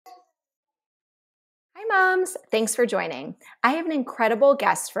moms, thanks for joining. I have an incredible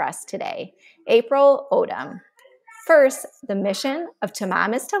guest for us today, April Odom. First, the mission of To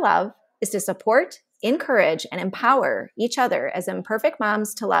Mom is to Love is to support, encourage, and empower each other as imperfect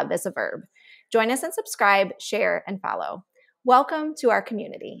moms to love is a verb. Join us and subscribe, share, and follow. Welcome to our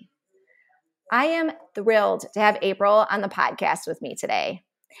community. I am thrilled to have April on the podcast with me today.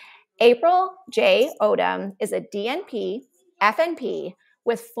 April J. Odom is a DNP, FNP,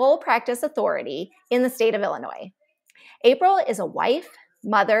 with full practice authority in the state of Illinois. April is a wife,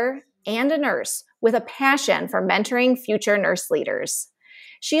 mother, and a nurse with a passion for mentoring future nurse leaders.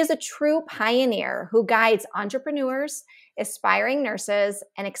 She is a true pioneer who guides entrepreneurs, aspiring nurses,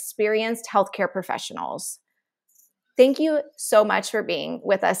 and experienced healthcare professionals. Thank you so much for being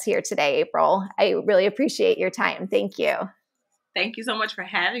with us here today, April. I really appreciate your time. Thank you. Thank you so much for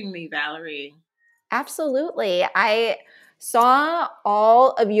having me, Valerie. Absolutely. I saw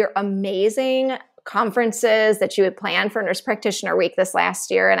all of your amazing conferences that you had planned for Nurse Practitioner Week this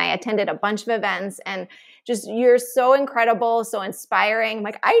last year, and I attended a bunch of events, and just you're so incredible, so inspiring. I'm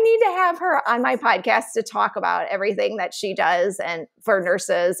like, I need to have her on my podcast to talk about everything that she does and for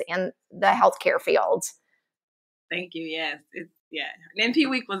nurses and the healthcare field. Thank you. Yes. NP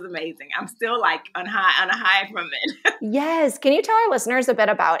Week was amazing. I'm still like on a high from it. Yes. Can you tell our listeners a bit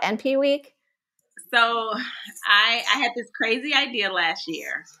about NP Week? So I had this crazy idea last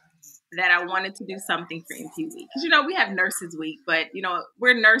year that I wanted to do something for NP Week. Because, we have Nurses Week, but,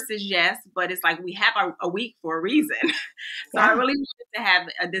 we're nurses, yes, but it's like we have a week for a reason. So I really wanted to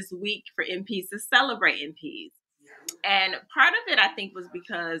have this week for NPs to celebrate NPs. And part of it, I think, was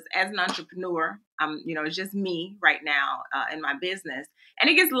because as an entrepreneur, it's just me right now in my business. And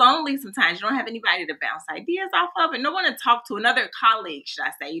it gets lonely sometimes. You don't have anybody to bounce ideas off of and no one to talk to, another colleague, should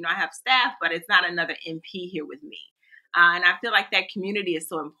I say. I have staff, but it's not another NP here with me. And I feel like that community is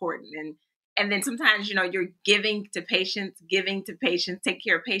so important. And then sometimes, you're giving to patients, take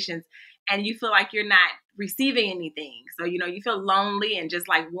care of patients, and you feel like you're not receiving anything. So, you feel lonely and just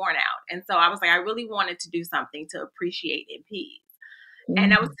like worn out. And so I was like, I really wanted to do something to appreciate NPs.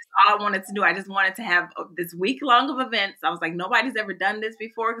 And that was just all I wanted to do. I just wanted to have this week long of events. I was like, nobody's ever done this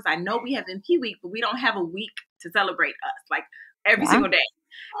before because I know we have NP Week, but we don't have a week to celebrate us like every single day.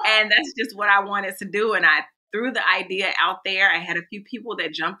 And that's just what I wanted to do. And I threw the idea out there. I had a few people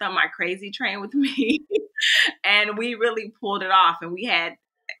that jumped on my crazy train with me and we really pulled it off. And we had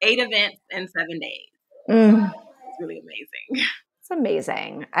 8 events in 7 days. It's really amazing. It's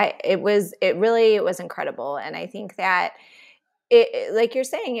amazing. It really was incredible. And I think that like you're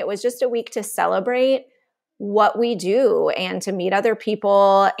saying, it was just a week to celebrate what we do and to meet other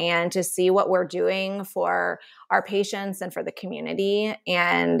people and to see what we're doing for our patients and for the community.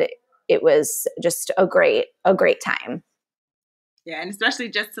 And it was just a great time. Yeah. And especially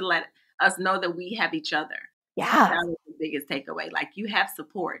just to let us know that we have each other. Yeah. That was the biggest takeaway. Like you have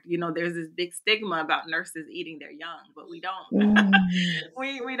support. There's this big stigma about nurses eating their young, but we don't.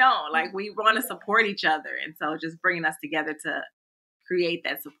 we don't. Like we want to support each other. And so just bringing us together to create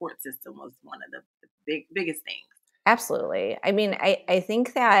that support system was one of the biggest things. Absolutely. I mean, I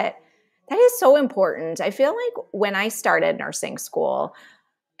think that is so important. I feel like when I started nursing school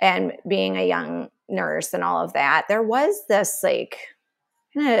and being a young nurse and all of that, there was this like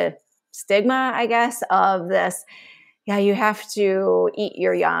stigma, I guess, of this, you have to eat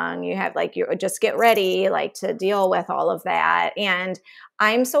your young, you have you just get ready to deal with all of that. And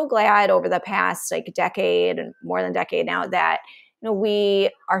I'm so glad over the past decade and more than decade now that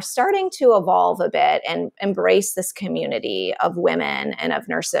we are starting to evolve a bit and embrace this community of women and of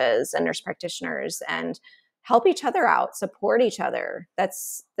nurses and nurse practitioners and help each other out, support each other.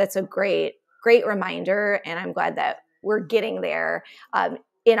 That's a great reminder. And I'm glad that we're getting there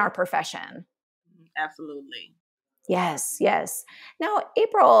in our profession. Absolutely. Yes. Now,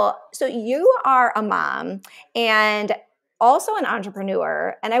 April, so you are a mom and also an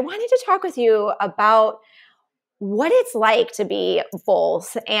entrepreneur. And I wanted to talk with you about what it's like to be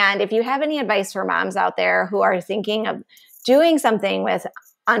both. And if you have any advice for moms out there who are thinking of doing something with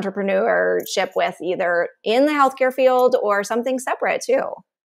entrepreneurship with either in the healthcare field or something separate too.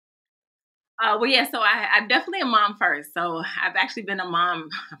 So I'm definitely a mom first. So I've actually been a mom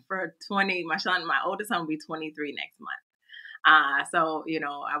for 20, my oldest son will be 23 next month. So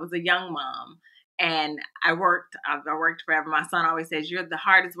I was a young mom and I worked forever. My son always says, you're the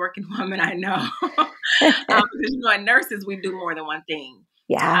hardest working woman I know. Because as nurses, we do more than one thing.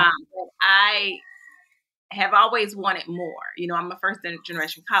 Yeah. But I have always wanted more. I'm a first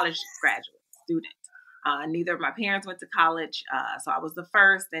generation college graduate student. Neither of my parents went to college, so I was the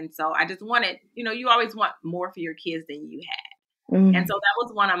first. And so I just wanted, you always want more for your kids than you had. And so that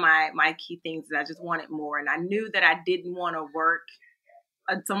was one of my key things, that I just wanted more. And I knew that I didn't want to work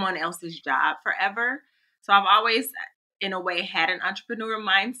someone else's job forever. So I've always, in a way, had an entrepreneur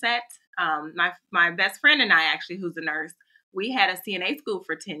mindset. My best friend and I, actually, who's a nurse, we had a CNA school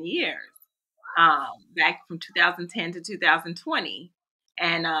for 10 years, back from 2010 to 2020.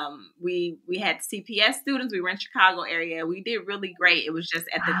 And we had CPS students. We were in Chicago area. We did really great. It was just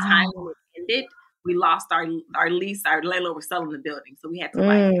at the time when it ended, we lost our lease. Our landlord was selling the building, so we had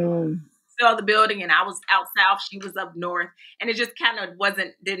to sell the building. And I was out south, she was up north, and it just kind of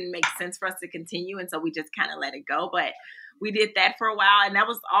didn't make sense for us to continue. And so we just kind of let it go. But we did that for a while, and that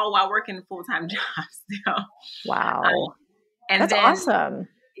was all while working a full-time job still. Wow. And that's awesome.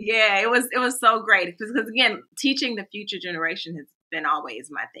 Yeah, it was so great, because again, teaching the future generation has been always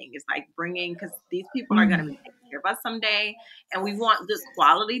my thing. It's like bringing, because these people are going to be taking care of us someday, and we want good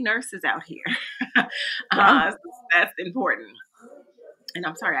quality nurses out here. So that's important. And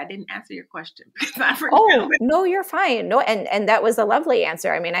I'm sorry, I didn't answer your question. No, you're fine. No, and that was a lovely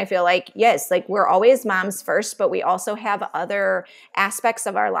answer. I mean, I feel like, yes, like we're always moms first, but we also have other aspects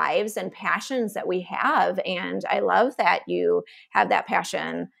of our lives and passions that we have. And I love that you have that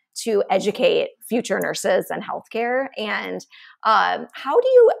passion to educate future nurses and healthcare. And how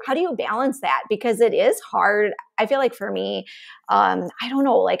do you balance that? Because it is hard. I feel like for me, I don't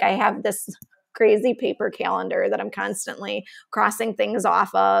know, like I have this crazy paper calendar that I'm constantly crossing things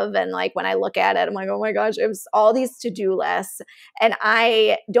off of. And like when I look at it, I'm like, oh my gosh, it was all these to-do lists. And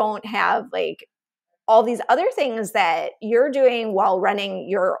I don't have like all these other things that you're doing while running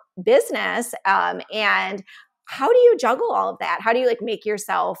your business. And how do you juggle all of that? How do you like make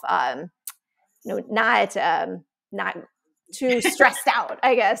yourself not too stressed out,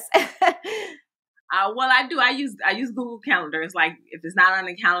 I guess? Well, I do. I use Google Calendar. It's like if it's not on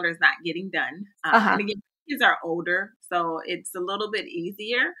the calendar, it's not getting done. And again, kids are older, so it's a little bit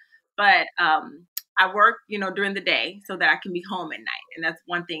easier. But I work, during the day so that I can be home at night, and that's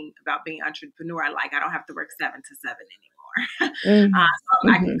one thing about being an entrepreneur. I don't have to work 7 to 7 anymore. So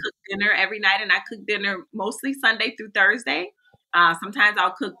I can cook dinner every night, and I cook dinner mostly Sunday through Thursday. Sometimes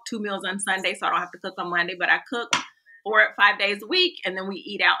I'll cook 2 meals on Sunday, so I don't have to cook on Monday. But I cook 4 or 5 days a week, and then we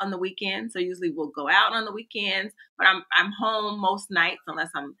eat out on the weekends. So usually we'll go out on the weekends, but I'm home most nights unless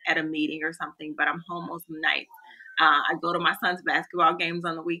I'm at a meeting or something, but I'm home most nights. I go to my son's basketball games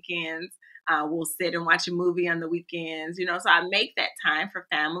on the weekends. We'll sit and watch a movie on the weekends, so I make that time for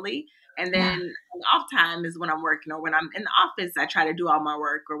family. And then off time is when I'm working, or when I'm in the office, I try to do all my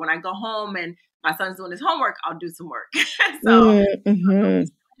work, or when I go home and my son's doing his homework, I'll do some work. So we have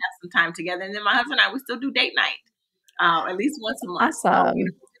some time together. And then my husband and I, we still do date night. At least once a month. Awesome. So, you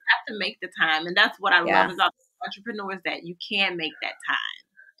have to make the time. And that's what I love about entrepreneurs, that you can make that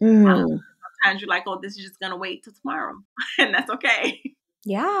time. Sometimes you're like, oh, this is just going to wait till tomorrow. And that's okay.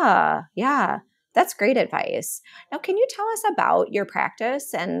 Yeah. That's great advice. Now, can you tell us about your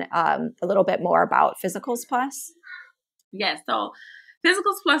practice and a little bit more about Physicals Plus? Yes. So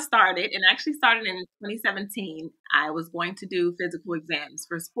Physicals Plus started in 2017. I was going to do physical exams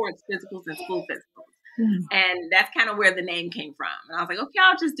for sports physicals and school physicals. And that's kind of where the name came from. And I was like, okay,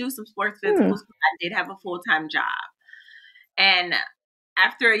 I'll just do some sports physicals. I did have a full-time job. And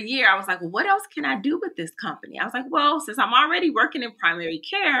after a year, I was like, well, what else can I do with this company? I was like, well, since I'm already working in primary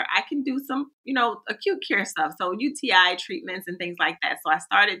care, I can do some, acute care stuff. So UTI treatments and things like that. So I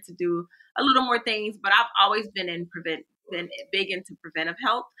started to do a little more things, but I've always been been big into preventive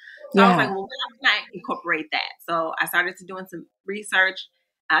health. So I was like, well, how can I incorporate that? So I started to doing some research.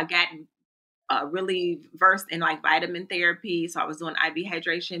 I got really versed in like vitamin therapy. So I was doing IV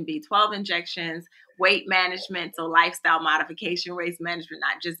hydration, B12 injections, weight management. So lifestyle modification, race management,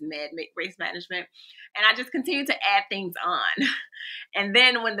 not just race management. And I just continued to add things on. And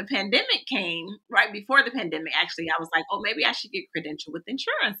then when the pandemic came, right before the pandemic, actually, I was like, oh, maybe I should get credentialed with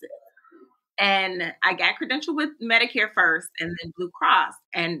insurances. And I got credentialed with Medicare first, and then Blue Cross.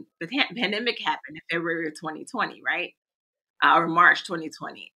 And the pandemic happened in February of 2020, right? Or March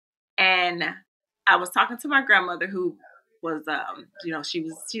 2020. And I was talking to my grandmother, who was,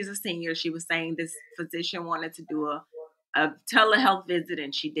 she's a senior. She was saying this physician wanted to do a telehealth visit,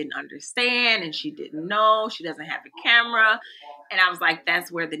 and she didn't understand, and she didn't know. She doesn't have a camera. And I was like,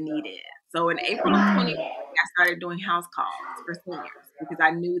 that's where the need is. So in April of 2020, I started doing house calls for seniors, because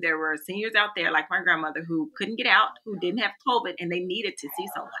I knew there were seniors out there like my grandmother who couldn't get out, who didn't have COVID, and they needed to see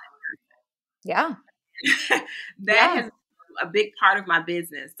someone in person. Yeah. That has a big part of my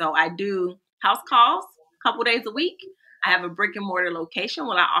business. So I do house calls a couple days a week. I have a brick and mortar location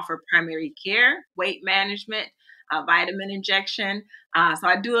where I offer primary care, weight management, a vitamin injection. So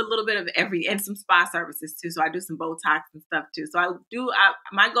I do a little bit of and some spa services too. So I do some Botox and stuff too. So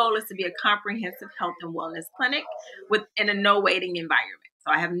my goal is to be a comprehensive health and wellness clinic in a no waiting environment.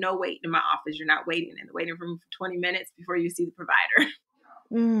 So I have no wait in my office. You're not waiting in the waiting room for 20 minutes before you see the provider.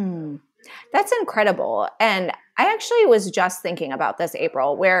 That's incredible. And I actually was just thinking about this,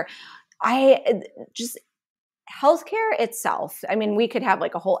 April, where healthcare itself. I mean, we could have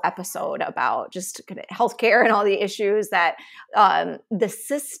like a whole episode about just healthcare and all the issues that the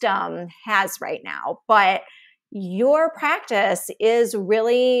system has right now. But your practice is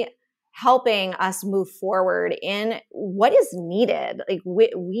really helping us move forward in what is needed. Like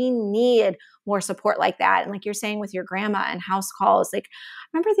we need more support like that. And like you're saying with your grandma and house calls, like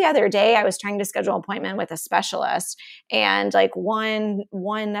I remember the other day I was trying to schedule an appointment with a specialist, and like one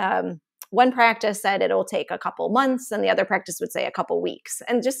practice said it'll take a couple months, and the other practice would say a couple weeks,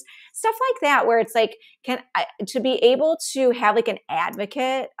 and just stuff like that, where it's like, to be able to have like an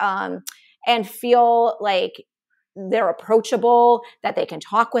advocate and feel like they're approachable, that they can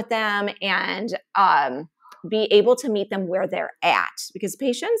talk with them, and be able to meet them where they're at, because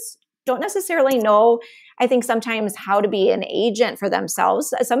patients don't necessarily know, I think sometimes, how to be an agent for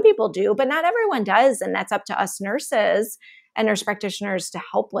themselves. Some people do, but not everyone does. And that's up to us nurses and nurse practitioners to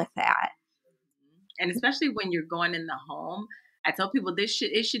help with that. And especially when you're going in the home, I tell people it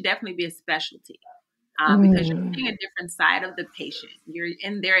should definitely be a specialty because you're seeing a different side of the patient. You're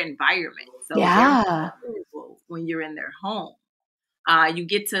in their environment. So they're when you're in their home. You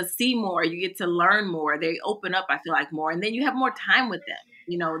get to see more, you get to learn more. They open up, I feel like, more. And then you have more time with them.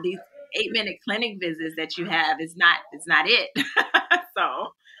 You know, these 8-minute clinic visits that you have is not it.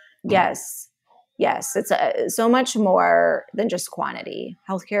 So yes, it's so much more than just quantity.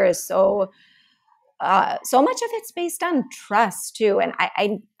 Healthcare is so much of it's based on trust too. And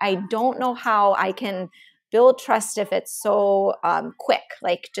I don't know how I can build trust if it's so quick,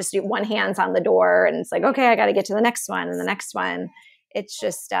 like just one hand's on the door and it's like, okay, I got to get to the next one and the next one. It's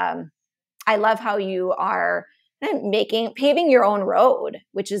just, I love how you are paving your own road,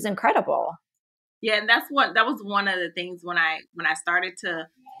 which is incredible. Yeah. And that was one of the things when I started to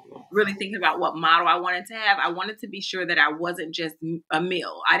really thinking about what model I wanted to have. I wanted to be sure that I wasn't just a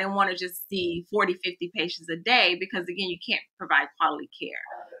mill. I didn't want to just see 40, 50 patients a day, because again, you can't provide quality care.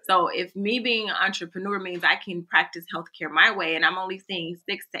 So if me being an entrepreneur means I can practice healthcare my way, and I'm only seeing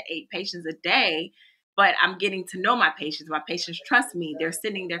 6 to 8 patients a day, but I'm getting to know my patients. My patients trust me. They're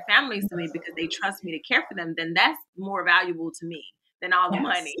sending their families to me because they trust me to care for them. Then that's more valuable to me than all the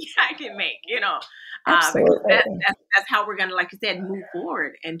money I can make, Absolutely. Because that's how we're going to, like you said, move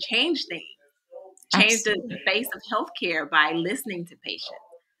forward and change things, change the face of healthcare by listening to patients.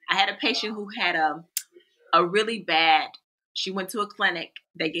 I had a patient who had a really bad, she went to a clinic,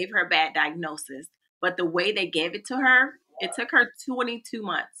 they gave her a bad diagnosis, but the way they gave it to her, it took her 22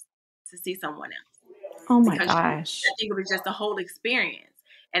 months to see someone else. Oh my gosh. I think it was just a whole experience.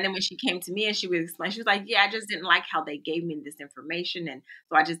 And then when she came to me and she would explain, she was like, yeah, I just didn't like how they gave me this information. And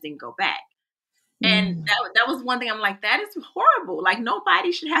so I just didn't go back. And that was one thing I'm like, that is horrible. Like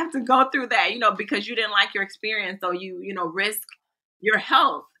nobody should have to go through that, because you didn't like your experience. So you risk your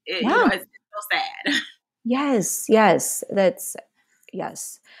health. It's so sad. Yes.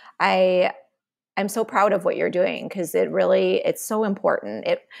 I'm so proud of what you're doing, because it's so important.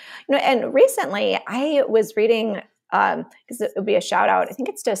 And recently I was reading, because it would be a shout out, I think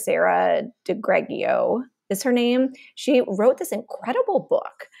it's to Sarah DiGregorio is her name. She wrote this incredible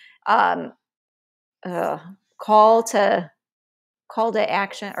book, call to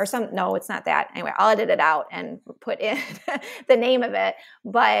action or some, no, it's not that. Anyway, I'll edit it out and put in the name of it.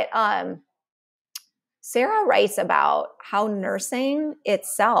 But Sarah writes about how nursing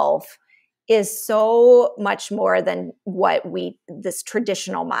itself is so much more than what this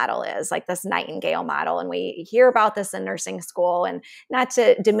traditional model is, like this Nightingale model. And we hear about this in nursing school, and not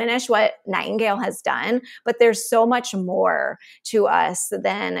to diminish what Nightingale has done, but there's so much more to us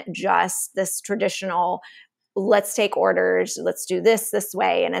than just this traditional, let's take orders, let's do this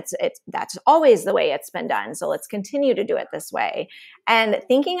way. And that's always the way it's been done. So let's continue to do it this way. And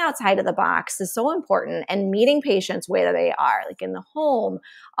thinking outside of the box is so important, and meeting patients where they are, like in the home.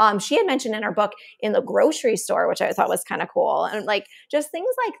 She had mentioned in her book, in the grocery store, which I thought was kind of cool. And like just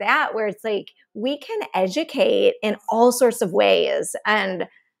things like that, where it's like, we can educate in all sorts of ways. And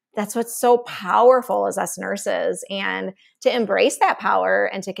that's what's so powerful as us nurses, and to embrace that power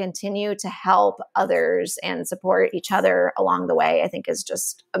and to continue to help others and support each other along the way, I think is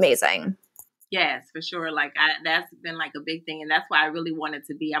just amazing. Yes, for sure. Like that's been like a big thing. And that's why I really wanted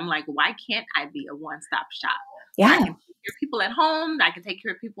to be, I'm like, why can't I be a one-stop shop? Yeah. I can care of people at home. I can take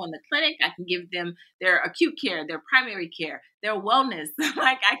care of people in the clinic. I can give them their acute care, their primary care, their wellness.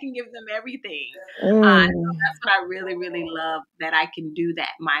 Like I can give them everything. So that's what I really, really love, that I can do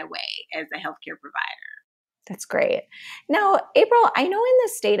that my way as a healthcare provider. That's great. Now, April, I know in the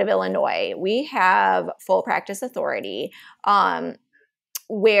state of Illinois, we have full practice authority,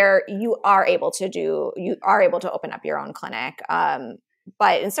 where you are able to open up your own clinic.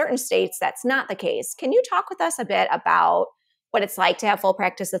 But in certain states, that's not the case. Can you talk with us a bit about what it's like to have full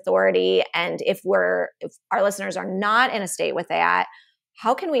practice authority? And if our listeners are not in a state with that,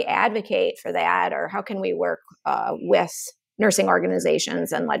 how can we advocate for that? Or how can we work with nursing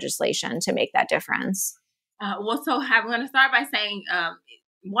organizations and legislation to make that difference? So I'm going to start by saying,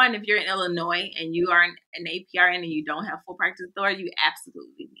 one, if you're in Illinois and you are an APRN and you don't have full practice authority, you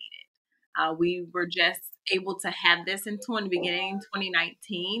absolutely need it. We were just able to have this in the beginning,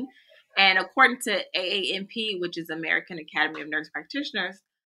 2019. And according to AANP, which is American Academy of Nurse Practitioners,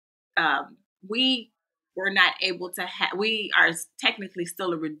 we were not able to we are technically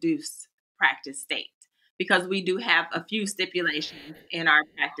still a reduced practice state because we do have a few stipulations in our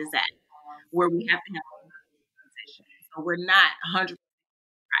Practice Act where we have to have a physician. So we're not 100%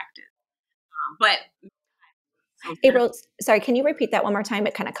 practice. But April, sorry, can you repeat that one more time?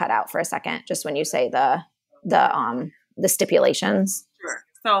 It kind of cut out for a second, just when you say the stipulations. Sure.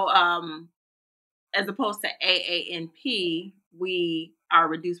 So as opposed to AANP, we are a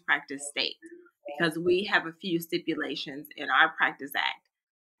reduced practice state because we have a few stipulations in our Practice Act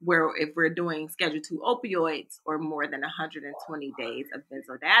where if we're doing Schedule 2 opioids or more than 120 days of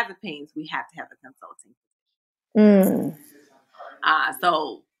benzodiazepines, we have to have a consulting physician.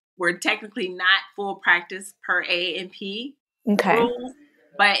 So we're technically not full practice per AANP rules,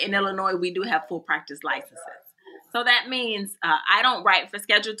 but in Illinois, we do have full practice licenses. So that means I don't write for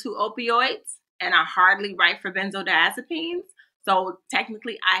Schedule 2 opioids, and I hardly write for benzodiazepines. So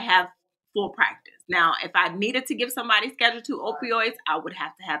technically, I have full practice. Now, if I needed to give somebody Schedule 2 opioids, I would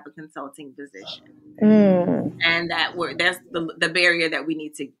have to have a consulting physician. And that's the barrier that we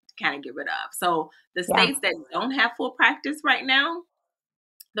need to kind of get rid of. So the states that don't have full practice right now,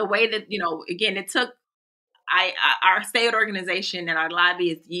 the way that, again, it took our state organization and our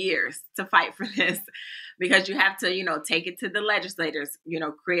lobbyists years to fight for this, because you have to, take it to the legislators,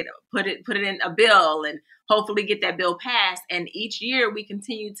 put it in a bill and hopefully get that bill passed. And each year we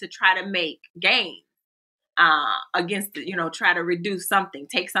continue to try to make gains against, try to reduce something,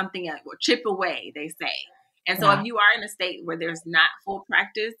 take something out, or chip away, they say. And so if you are in a state where there's not full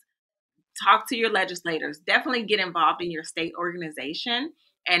practice, talk to your legislators, definitely get involved in your state organization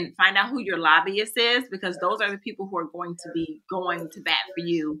and find out who your lobbyist is, because those are the people who are going to be going to bat for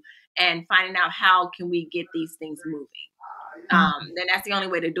you and finding out how can we get these things moving. Then that's the only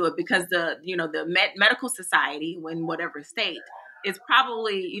way to do it, because the medical society, in whatever state, is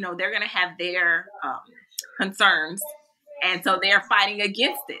probably, they're going to have their concerns. And so they're fighting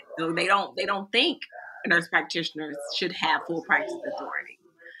against it. So they don't think nurse practitioners should have full practice authority.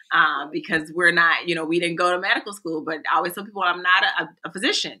 Because we're not, we didn't go to medical school, but I always tell people I'm not a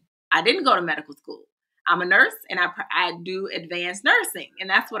physician. I didn't go to medical school. I'm a nurse, and I do advanced nursing, and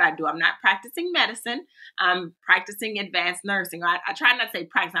that's what I do. I'm not practicing medicine. I'm practicing advanced nursing. I try not to say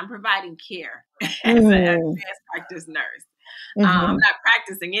practice. I'm providing care as an advanced practice nurse. I'm not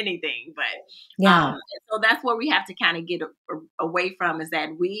practicing anything, but so that's where we have to kind of get away from, is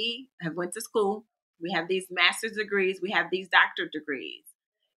that we have went to school. We have these master's degrees. We have these doctorate degrees.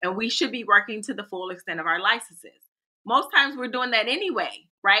 And we should be working to the full extent of our licenses. Most times we're doing that anyway,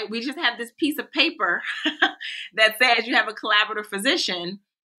 right? We just have this piece of paper that says you have a collaborative physician,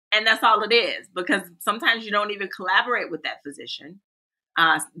 and that's all it is, because sometimes you don't even collaborate with that physician.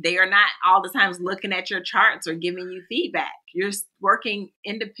 They are not all the times looking at your charts or giving you feedback. You're working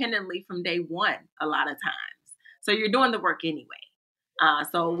independently from day one a lot of times. So you're doing the work anyway.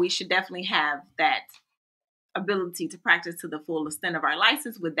 So we should definitely have that ability to practice to the full extent of our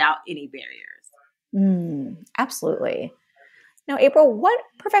license without any barriers. Absolutely. Now, April, what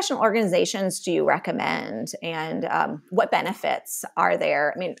professional organizations do you recommend, and what benefits are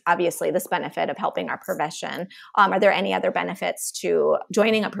there? I mean, obviously, this benefit of helping our profession. Are there any other benefits to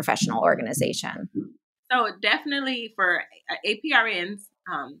joining a professional organization? So definitely for APRNs,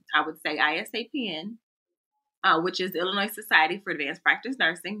 I would say ISAPN, which is Illinois Society for Advanced Practice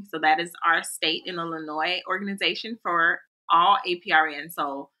Nursing. So that is our state in Illinois organization for all APRNs.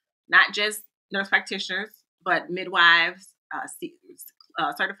 So not just nurse practitioners, but midwives,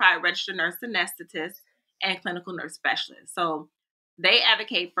 certified registered nurse anesthetists, and clinical nurse specialists. So they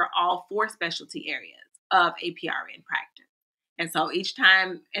advocate for all 4 specialty areas of APRN practice. And so each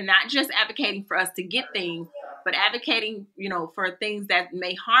time, and not just advocating for us to get things, but advocating, for things that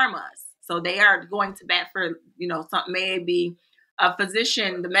may harm us. So they are going to bat for, something maybe a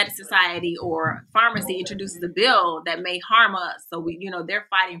physician, the medical society or pharmacy introduces a bill that may harm us. So they're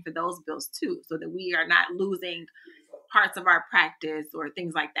fighting for those bills too, so that we are not losing parts of our practice or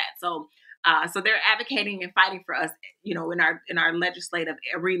things like that. So they're advocating and fighting for us, in our legislative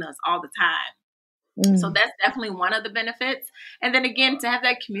arenas all the time. So that's definitely one of the benefits. And then again, to have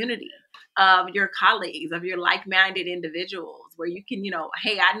that community of your colleagues, of your like-minded individuals, where you can,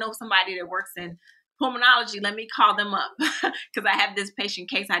 hey, I know somebody that works in pulmonology, let me call them up because I have this patient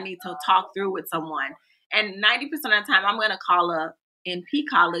case I need to talk through with someone. And 90% of the time, I'm going to call a NP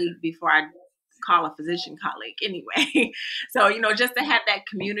colleague before I call a physician colleague anyway. So, just to have that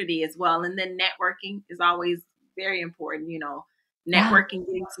community as well. And then networking is always very important, networking,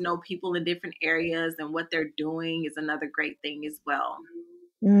 getting to know people in different areas and what they're doing is another great thing as well.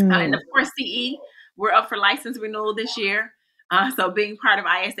 And of course, CE, we're up for license renewal this year. So being part of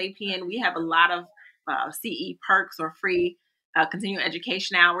ISAPN, we have a lot of CE perks or free continuing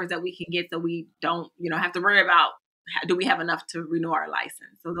education hours that we can get, so we don't, have to worry about do we have enough to renew our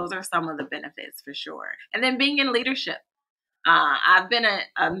license. So those are some of the benefits for sure. And then being in leadership. I've been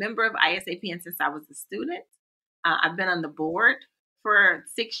a member of ISAPN since I was a student. I've been on the board for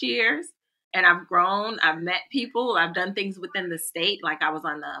 6 years, and I've grown. I've met people. I've done things within the state, like I was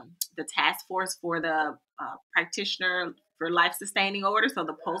on the task force for the practitioner for life-sustaining orders, so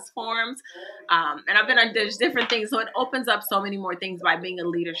the post forms. And I've been on different things. So it opens up so many more things by being a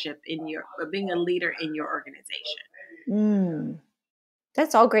leader in your organization.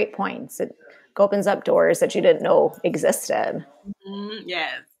 That's all great points. It opens up doors that you didn't know existed.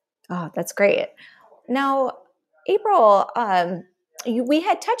 Yes. Oh, that's great. Now, April, we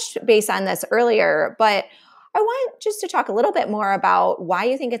had touched base on this earlier, but I want just to talk a little bit more about why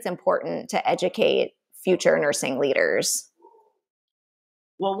you think it's important to educate future nursing leaders.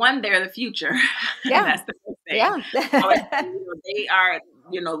 Well, one, they're the future. Yeah. That's the first thing. Yeah. They are,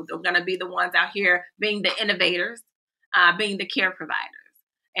 going to be the ones out here being the innovators, being the care providers.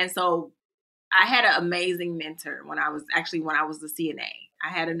 And so I had an amazing mentor when I was the CNA. I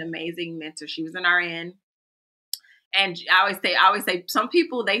had an amazing mentor. She was an RN. And I always say, some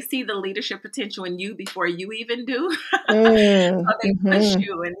people, they see the leadership potential in you before you even do. So they push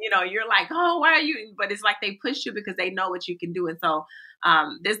you and, you're like, oh, why are you? But it's like they push you because they know what you can do. And so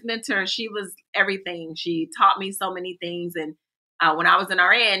this mentor, she was everything. She taught me so many things. And when I was an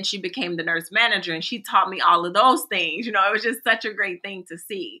RN, she became the nurse manager and she taught me all of those things. It was just such a great thing to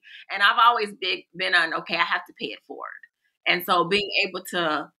see. And I've always been on, okay, I have to pay it forward. And so being able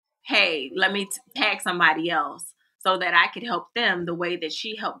to, hey, let me tag somebody else so that I could help them the way that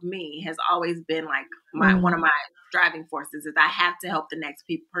she helped me has always been like one of my driving forces is I have to help the next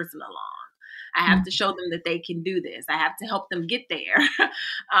person along. I have to show them that they can do this. I have to help them get there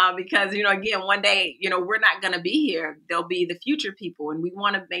because, again, one day, we're not going to be here. They'll be the future people. And we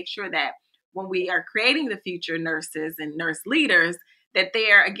want to make sure that when we are creating the future nurses and nurse leaders, that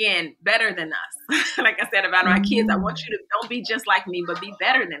they're, again, better than us. Like I said about my kids, I want you to don't be just like me, but be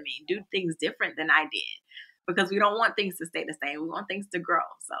better than me. Do things different than I did. Because we don't want things to stay the same. We want things to grow.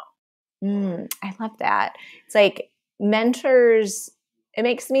 So I love that. It's like mentors, it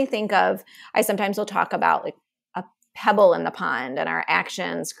makes me think of, I sometimes will talk about like a pebble in the pond and our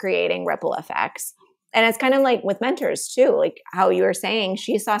actions creating ripple effects. And it's kind of like with mentors too, like how you were saying,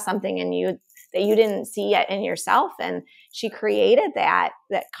 she saw something in you that you didn't see yet in yourself. And she created that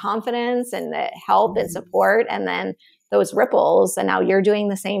confidence and that help and support. And then those ripples, and now you're doing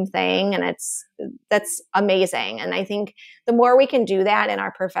the same thing. And that's amazing. And I think the more we can do that in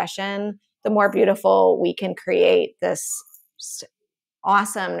our profession, the more beautiful we can create this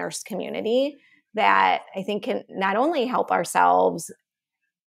awesome nurse community that I think can not only help ourselves,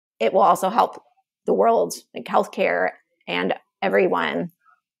 it will also help the world, like healthcare and everyone.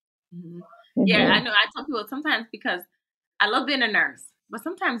 Yeah, I know. I tell people sometimes because I love being a nurse, but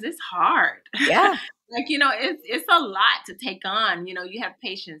sometimes it's hard. Yeah. Like, it's a lot to take on. You have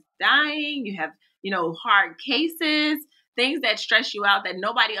patients dying, you have, hard cases, things that stress you out that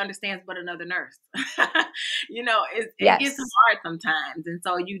nobody understands but another nurse. It gets hard sometimes. And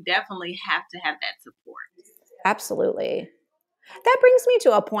so you definitely have to have that support. Absolutely. That brings me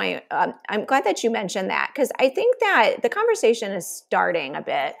to a point. I'm glad that you mentioned that because I think that the conversation is starting a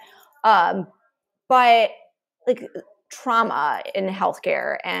bit. But like trauma in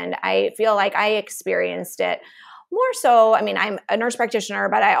healthcare, and I feel like I experienced it more so. I mean, I'm a nurse practitioner,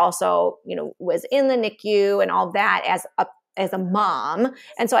 but I also, was in the NICU and all that as a mom.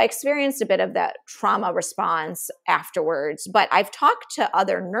 And so I experienced a bit of that trauma response afterwards. But I've talked to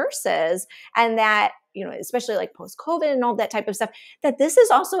other nurses and that especially like post-COVID and all that type of stuff, that this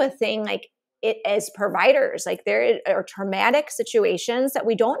is also a thing, like it as providers, like there are traumatic situations that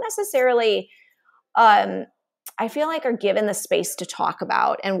we don't necessarily, I feel like are given the space to talk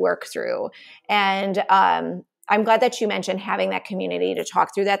about and work through. And I'm glad that you mentioned having that community to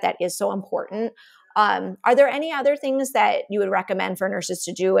talk through that. That is so important. Are there any other things that you would recommend for nurses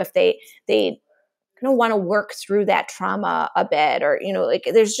to do if they kind of want to work through that trauma a bit, or, like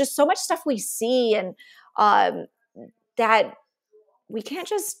there's just so much stuff we see, and that we can't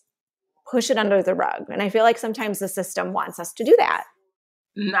just push it under the rug. And I feel like sometimes the system wants us to do that.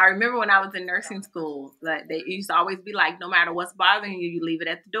 I remember when I was in nursing school, like they used to always be like, no matter what's bothering you, you leave it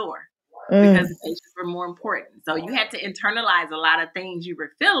at the door because the patients were more important. So you had to internalize a lot of things you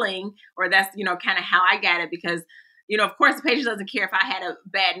were feeling, or that's, kind of how I got it, because, of course the patient doesn't care if I had a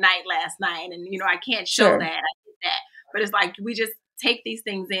bad night last night, and, I can't show Sure. that, I did that. But it's like, we just take these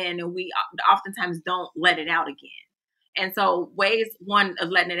things in and we oftentimes don't let it out again. And so one of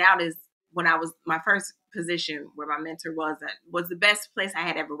letting it out is when I was my first position where my mentor was the best place I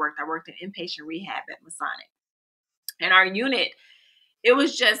had ever worked. I worked in inpatient rehab at Masonic. And our unit, it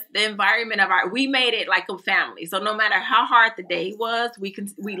was just the environment we made it like a family. So no matter how hard the day was,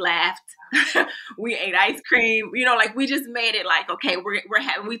 we laughed, we ate ice cream, like we just made it like, okay,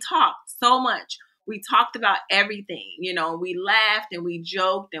 we talked so much. We talked about everything, we laughed and we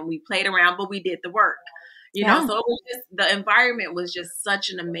joked and we played around, but we did the work, so it was just, the environment was just such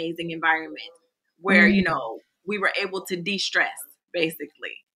an amazing environment where, we were able to de-stress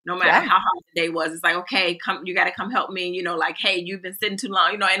basically. No matter how hard the day was, it's like, okay, you got to come help me, like, hey, you've been sitting too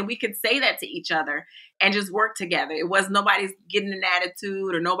long, and we could say that to each other and just work together. It was nobody's getting an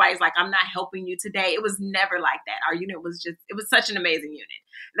attitude, or nobody's like, I'm not helping you today. It was never like that. Our unit it was such an amazing unit.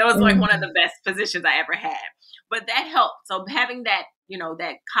 That was like one of the best positions I ever had. But that helped. So having that,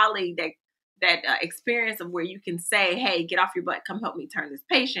 that colleague, that experience of where you can say, hey, get off your butt, come help me turn this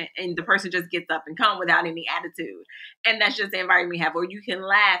patient. And the person just gets up and come without any attitude. And that's just the environment we have. Or you can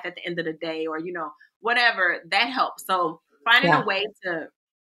laugh at the end of the day, or, whatever, that helps. So finding a way to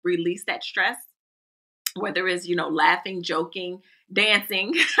release that stress, whether it's, laughing, joking,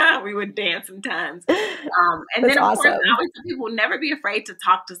 dancing, we would dance sometimes. And then of course, I always tell people, never be afraid to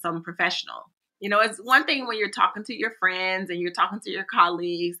talk to some professional. It's one thing when you're talking to your friends and you're talking to your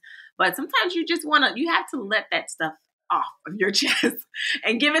colleagues, but sometimes you just you have to let that stuff off of your chest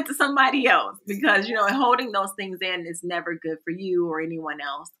and give it to somebody else, because, holding those things in is never good for you or anyone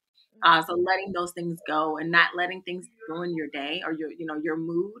else. So letting those things go and not letting things ruin your day or your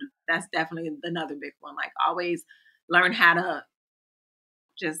mood, that's definitely another big one. Like, always learn how to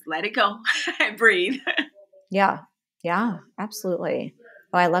just let it go and breathe. Yeah, absolutely.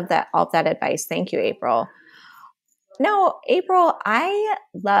 Oh, I love that. All of that advice. Thank you, April. No, April, I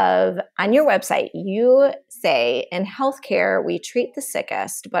love on your website, you say in healthcare, we treat the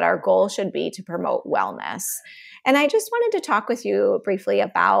sickest, but our goal should be to promote wellness. And I just wanted to talk with you briefly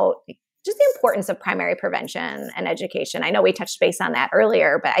about just the importance of primary prevention and education. I know we touched base on that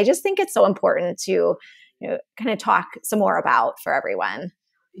earlier, but I just think it's so important to kind of talk some more about for everyone.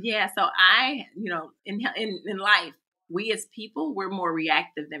 Yeah. So in life, we as people, we're more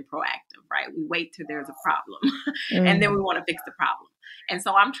reactive than proactive, right? We wait till there's a problem and then we want to fix the problem. And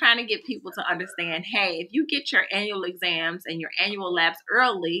so I'm trying to get people to understand, hey, if you get your annual exams and your annual labs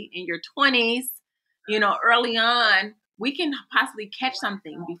early in your 20s, early on, we can possibly catch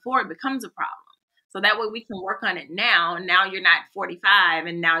something before it becomes a problem. So that way we can work on it now. And now you're not 45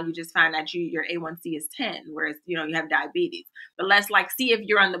 and now you just find out your A1C is 10, whereas, you have diabetes. But let's see if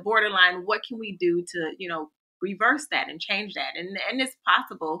you're on the borderline, what can we do to, reverse that and change that? And it's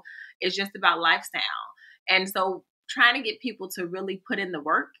possible. It's just about lifestyle. And so trying to get people to really put in the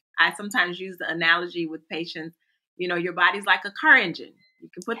work. I sometimes use the analogy with patients, your body's like a car engine. You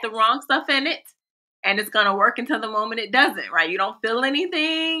can put the wrong stuff in it and it's going to work until the moment it doesn't, right? You don't feel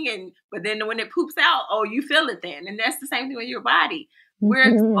anything. But then when it poops out, oh, you feel it then. And that's the same thing with your body. We're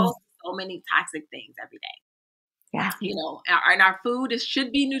exposed to so many toxic things every day. Yeah. And our food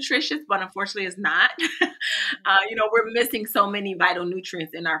should be nutritious, but unfortunately it's not. We're missing so many vital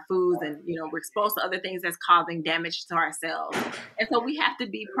nutrients in our foods, and, we're exposed to other things that's causing damage to our cells. And so we have to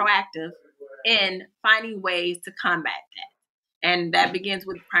be proactive in finding ways to combat that. And that begins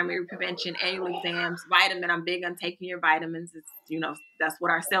with primary prevention, annual exams, I'm big on taking your vitamins. It's, that's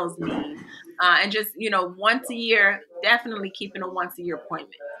what our cells need. And just, once a year, definitely keeping a once a year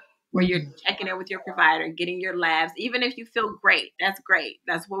appointment where you're checking in with your provider, getting your labs. Even if you feel great, that's great.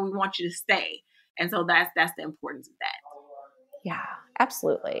 That's where we want you to stay. And so that's the importance of that. Yeah,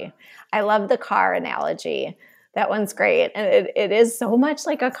 absolutely. I love the car analogy. That one's great. And it is so much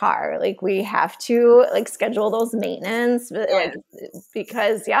like a car. Like we have to like schedule those maintenance, like, Yes.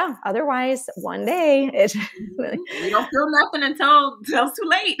 because otherwise one day it, You don't feel nothing until it's too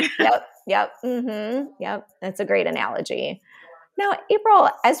late. Yep. That's a great analogy. Now, April,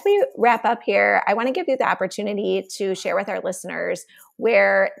 as we wrap up here, I want to give you the opportunity to share with our listeners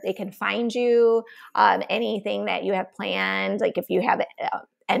where they can find you, anything that you have planned, like if you have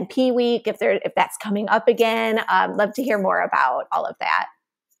NP week, if that's coming up again. Love to hear more about all of that.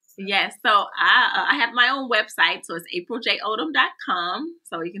 Yes, so I have my own website, so it's aprilodom.com.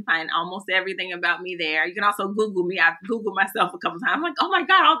 So you can find almost everything about me there. You can also Google me. I've Googled myself a couple times. I'm like, oh my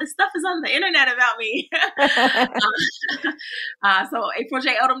God, all this stuff is on the internet about me. So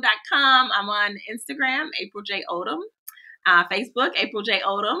aprilodom.com. I'm on Instagram, AprilJOdom, Facebook,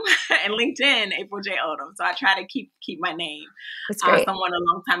 AprilJOdom, and LinkedIn, AprilJOdom. So I try to keep my name. That's great. Someone a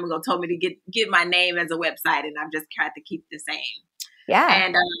long time ago told me to get my name as a website, and I've just tried to keep the same. Yeah.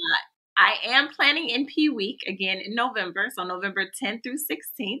 And I am planning NP week again in November. So November 10th through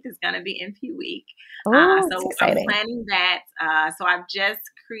 16th is going to be NP week. So exciting. I'm planning that. So I've just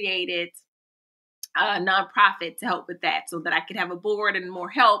created a nonprofit to help with that so that I could have a board and more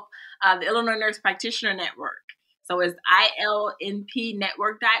help. The Illinois Nurse Practitioner Network. So it's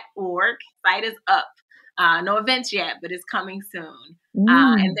ilnpnetwork.org. Site is up. No events yet, but it's coming soon.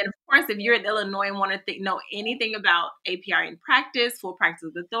 And then, of course, if you're in Illinois and want to know anything about APR in practice, full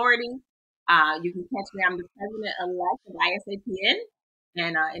practice authority, you can catch me. I'm the president-elect of ISAPN.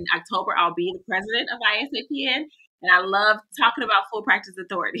 And in October, I'll be the president of ISAPN. And I love talking about full practice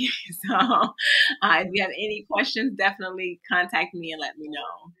authority. So if you have any questions, definitely contact me and let me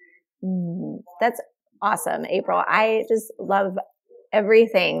know. That's awesome, April. I just love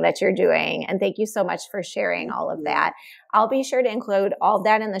everything that you're doing. And thank you so much for sharing all of that. I'll be sure to include all of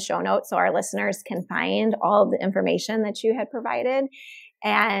that in the show notes so our listeners can find all of the information that you had provided.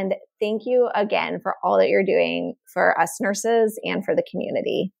 And thank you again for all that you're doing for us nurses and for the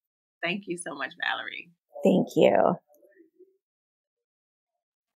community. Thank you so much, Valerie. Thank you.